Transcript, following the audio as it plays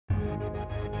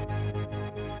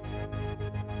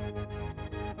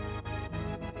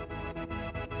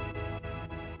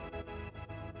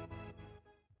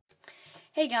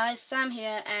Hey guys, Sam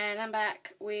here, and I'm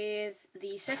back with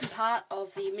the second part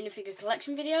of the minifigure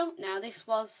collection video. Now this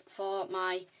was for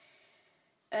my,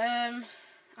 I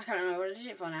can't remember what I did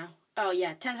it for now. Oh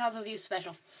yeah, 10,000 views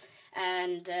special.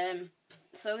 And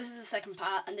so this is the second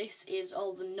part, and this is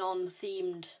all the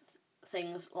non-themed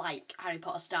things like Harry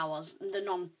Potter, Star Wars, the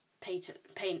non-painted.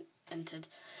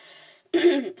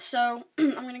 So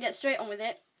I'm going to get straight on with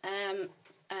it,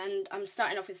 and I'm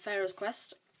starting off with Pharaoh's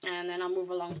Quest. And then I'll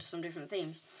move along to some different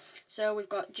themes. So we've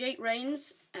got Jake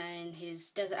Rains and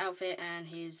his desert outfit and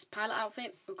his pilot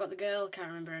outfit. We've got the girl, can't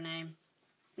remember her name.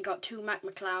 We've got two Mac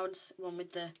McClouds, one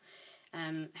with the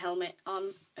helmet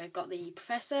on. We've got the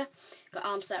Professor, we've got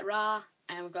Armset Ra,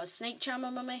 and we've got a Snake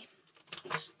Charmer mummy.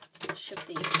 Just shove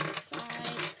these to the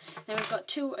side. Then we've got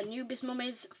two Anubis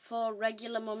mummies, four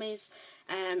regular mummies,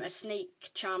 a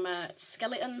Snake Charmer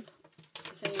skeleton,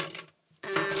 I think,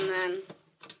 and then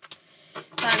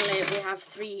finally, we have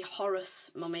three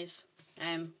Horus mummies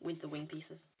with the wing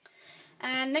pieces.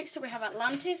 And next up we have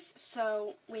Atlantis.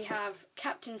 So we have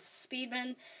Captain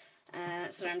Speedman.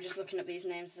 Sorry, I'm just looking up these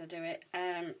names as I do it.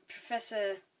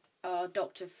 Professor or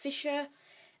Dr. Fisher.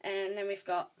 And then we've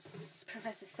got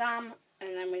Professor Sam.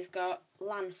 And then we've got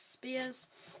Lance Spears.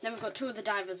 Then we've got two of the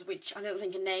divers, which I don't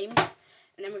think are named.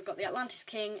 And then we've got the Atlantis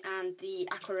King and the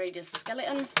Aqua Raiders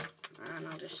skeleton. And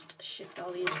I'll just shift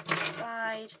all these to the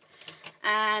side.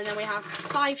 And then we have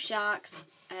 5 sharks,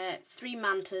 3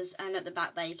 mantas, and at the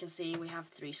back there you can see we have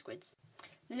 3 squids.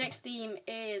 The next theme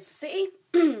is city.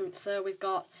 So we've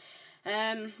got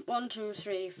 1, 2,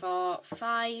 3, 4,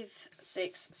 5,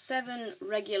 6, 7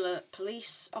 regular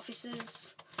police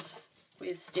officers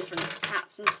with different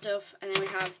hats and stuff. And then we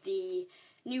have the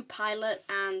new pilot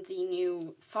and the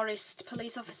new forest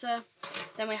police officer.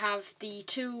 Then we have the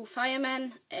 2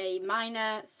 firemen, a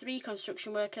miner, 3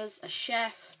 construction workers, a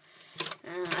chef.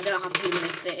 I don't have team in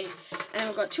this city. And then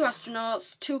we've got 2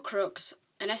 astronauts, 2 crooks,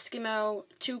 an Eskimo,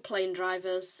 2 plane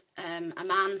drivers, a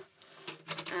man,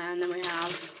 and then we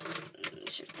have,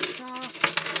 shift these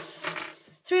off,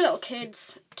 3 little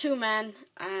kids, 2 men,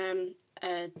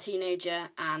 a teenager,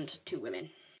 and 2 women.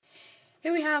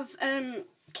 Here we have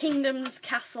kingdoms,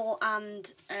 castle,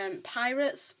 and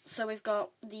pirates. So we've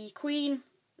got the queen,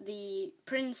 the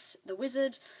prince, the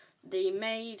wizard, the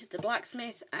maid, the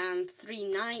blacksmith, and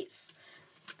 3 knights.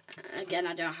 Again,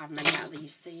 I don't have many out of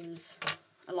these themes.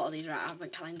 A lot of these are out of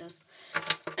advent calendars.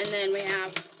 And then we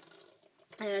have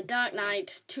Dark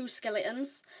Knight, 2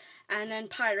 skeletons. And then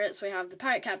pirates, we have the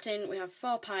pirate captain, we have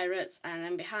 4 pirates, and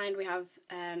then behind we have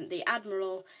the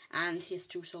admiral and his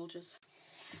 2 soldiers.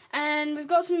 And we've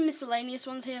got some miscellaneous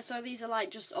ones here, so these are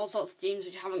like just all sorts of themes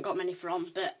which I haven't got many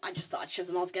from, but I just thought I'd shove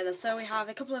them all together. So we have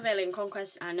a couple of alien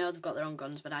conquest. I know they've got their own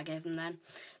guns, but I gave them them.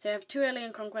 So we have 2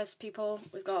 alien conquest people,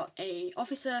 we've got a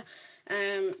officer,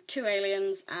 2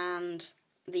 aliens, and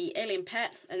the alien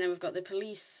pet, and then we've got the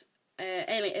police,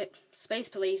 space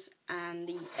police, and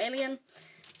the alien.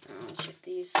 I'll shift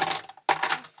these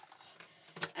off.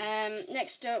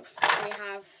 Next up we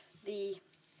have the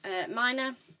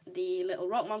miner, the little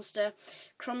rock monster,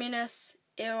 Chrominus,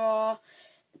 Eeyore,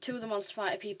 2 of the monster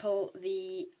fighter people,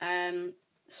 the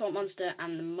swamp monster,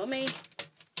 and the mummy.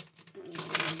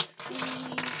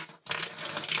 These.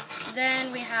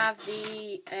 Then we have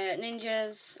the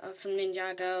ninjas from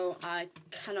Ninjago. I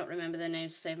cannot remember their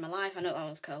names to save my life. I know that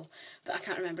one's cool, but I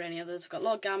can't remember any others. We've got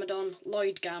Lord Garmadon,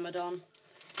 Lloyd Garmadon,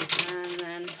 and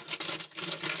then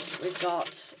we've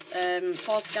got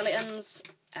 4 skeletons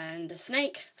and a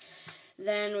snake.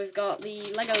 Then we've got the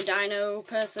Lego Dino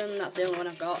person, that's the only one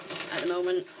I've got at the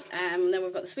moment. Then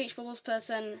we've got the Speech Bubbles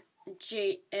person,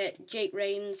 Jake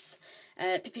Rains,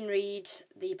 Pippin Reed,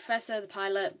 the Professor, the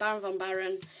Pilot, Baron Von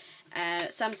Baron,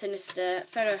 Sam Sinister,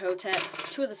 Pharaoh Hotep,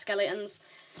 2 of the skeletons,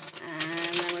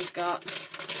 and then we've got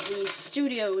the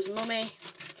Studios Mummy,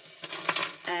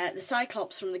 the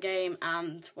Cyclops from the game,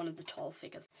 and one of the tall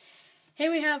figures. Here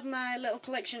we have my little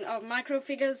collection of micro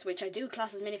figures, which I do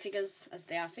class as minifigures, as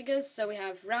they are figures. So we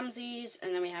have Ramses,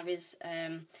 and then we have his,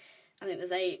 I think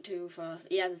there's 8, 2, 4,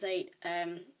 yeah, there's 8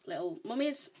 little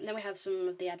mummies. And then we have some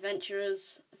of the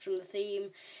adventurers from the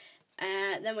theme.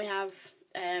 Then we have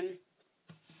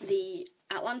the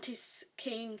Atlantis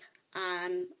King,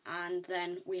 and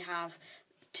then we have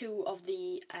 2 of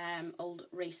the old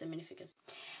racer minifigures.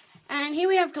 And here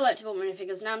we have collectible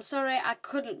minifigures. Now I'm sorry I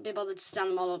couldn't be bothered to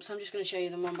stand them all up, so I'm just going to show you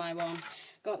them one by one.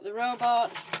 Got the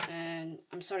robot, and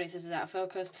I'm sorry if this is out of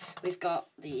focus. We've got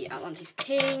the Atlantis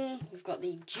King, we've got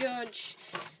the Judge,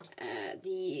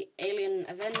 the Alien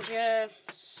Avenger,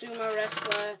 Sumo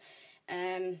Wrestler,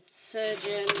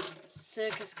 Surgeon,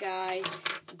 Circus Guy,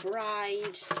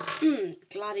 Bride,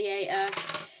 Gladiator,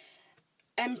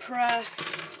 emperor,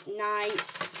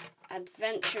 knight,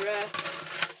 adventurer,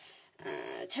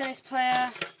 tennis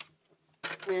player,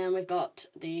 and we've got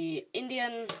the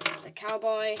Indian, the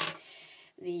cowboy,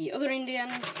 the other Indian,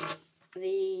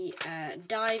 the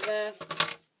diver,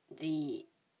 the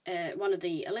one of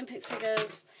the Olympic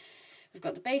figures. We've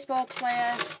got the baseball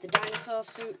player, the dinosaur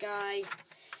suit guy,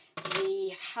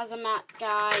 the hazmat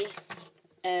guy,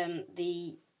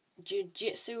 the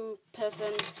jiu-jitsu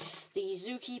person, the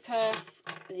zookeeper,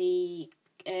 the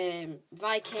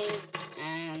Viking,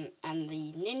 and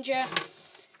the ninja.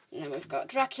 And then we've got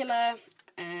Dracula,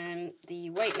 the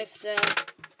weightlifter,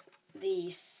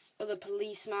 the other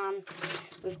policeman.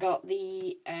 We've got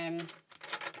the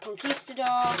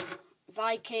conquistador,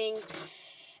 Viking,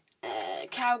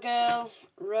 cowgirl,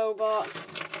 robot.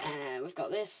 We've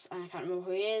got this, I can't remember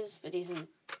who he is, but he's a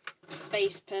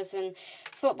space person,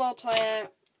 football player,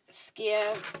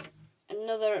 skier,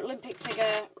 another Olympic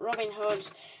figure, Robin Hood,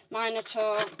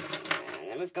 Minotaur, and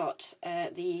then we've got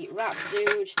the rap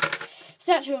dude,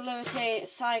 Statue of Liberty,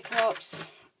 Cyclops,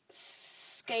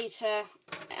 skater,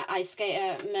 ice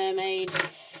skater, mermaid,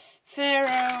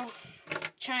 pharaoh,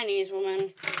 Chinese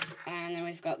woman, and then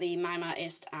we've got the mime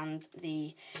artist and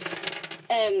the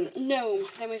gnome.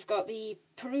 Then we've got the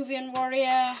Peruvian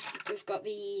warrior, we've got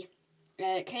the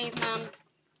caveman,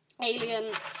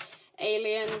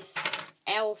 alien,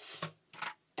 elf,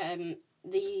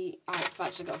 I've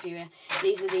actually got a few here.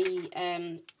 These are the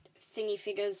thingy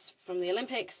figures from the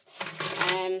Olympics.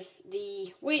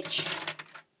 The witch,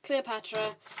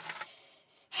 Cleopatra,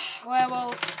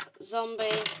 werewolf,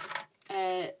 zombie,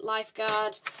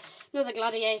 lifeguard, another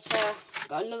gladiator,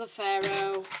 got another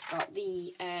pharaoh, got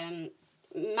the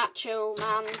macho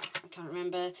man, I can't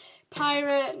remember,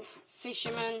 pirate,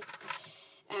 fisherman,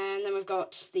 and then we've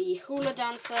got the hula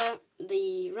dancer,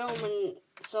 the Roman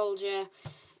soldier,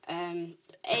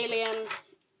 alien,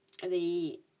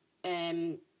 the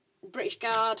British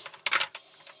guard,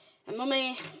 a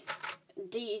mummy,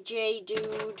 DJ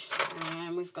dude,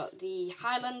 and we've got the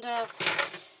Highlander,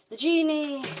 the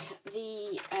genie,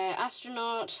 the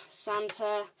astronaut,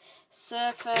 Santa,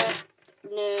 surfer,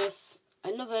 nurse,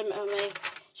 another mummy,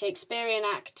 Shakespearean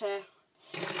actor,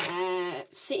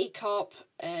 city cop,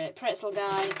 pretzel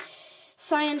guy,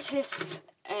 scientist,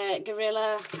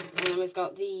 gorilla, and then we've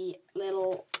got the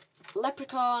little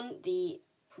leprechaun, the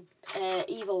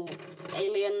evil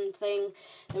alien thing,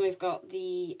 then we've got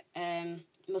the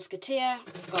musketeer,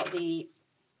 we've got the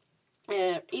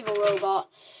evil robot,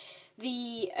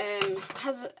 the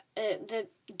the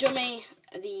dummy,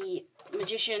 the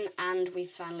magician, and we've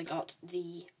finally got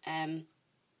the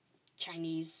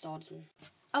Chinese swordsman.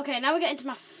 Okay, now we get into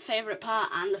my favourite part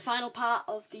and the final part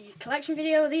of the collection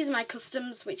video. These are my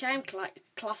customs, which I am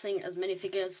classing as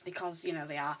minifigures because, you know,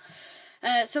 they are.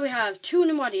 So we have two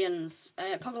Nimwadians,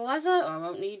 Pogoleza, or I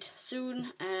won't need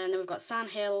soon, and then we've got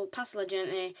Sandhill, Pass La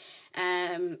Gente,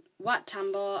 Wat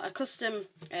Tambor, a custom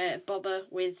bobber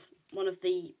with one of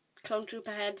the clone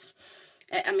trooper heads.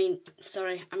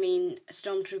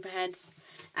 Stormtrooper heads,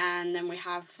 and then we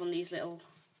have one of these little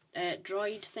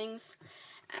droid things.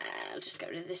 I'll just get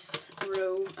rid of this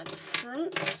row at the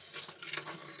front.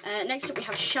 Next up we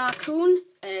have Shah Kun,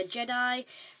 Jedi.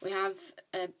 We have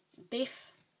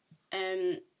Biff,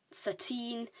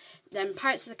 Satine. Then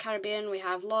Pirates of the Caribbean, we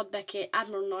have Lord Beckett,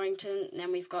 Admiral Norrington.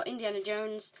 Then we've got Indiana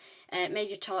Jones,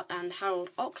 Major Todd and Harold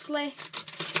Oxley.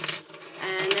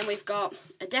 And then we've got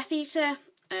a Death Eater.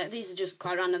 These are just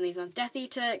quite random, these are Death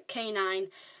Eater, K9,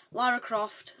 Lara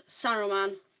Croft,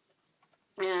 Saruman.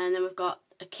 And then we've got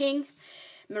a King,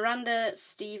 Miranda,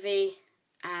 Stevie,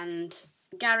 and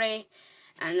Gary.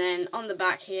 And then on the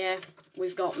back here,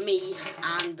 we've got me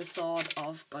and the sword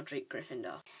of Godric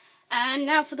Gryffindor. And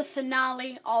now for the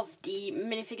finale of the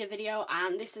minifigure video,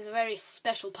 and this is a very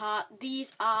special part.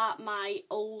 These are my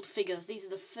old figures. These are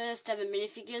the first ever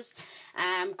minifigures.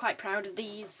 I'm quite proud of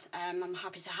these. I'm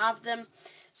happy to have them.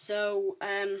 So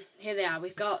here they are.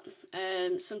 We've got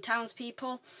some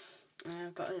townspeople.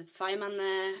 I've got a fireman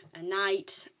there, a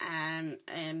knight,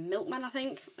 a milkman I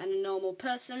think, and a normal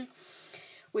person.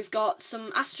 We've got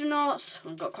some astronauts.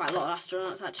 We've got quite a lot of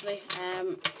astronauts actually.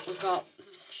 We've got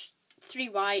 3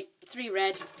 white, 3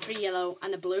 red, 3 yellow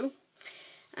and a blue.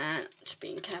 Just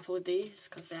being careful with these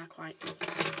because they are quite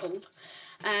old.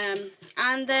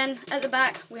 And then at the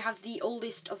back we have the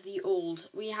oldest of the old.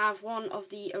 We have one of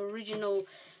the original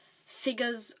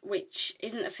figures, which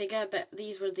isn't a figure, but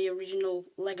these were the original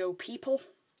Lego people,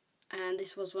 and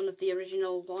this was one of the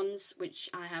original ones which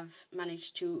I have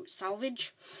managed to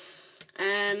salvage.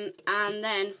 And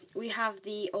then we have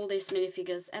the oldest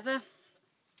minifigures ever,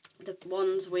 the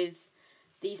ones with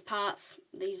these parts.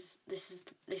 This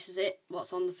is it.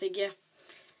 What's on the figure,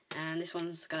 and this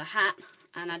one's got a hat.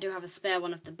 And I do have a spare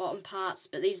one of the bottom parts,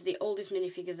 but these are the oldest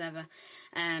minifigures ever.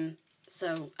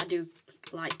 So I do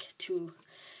like to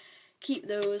keep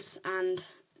those, and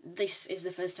this is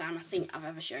the first time I think I've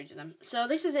ever showed you them. So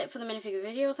this is it for the minifigure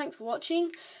video. Thanks for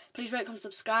watching. Please rate, comment,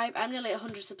 subscribe. I'm nearly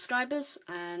 100 subscribers,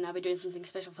 and I'll be doing something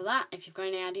special for that. If you've got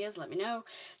any ideas, let me know.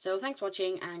 So thanks for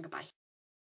watching, and goodbye.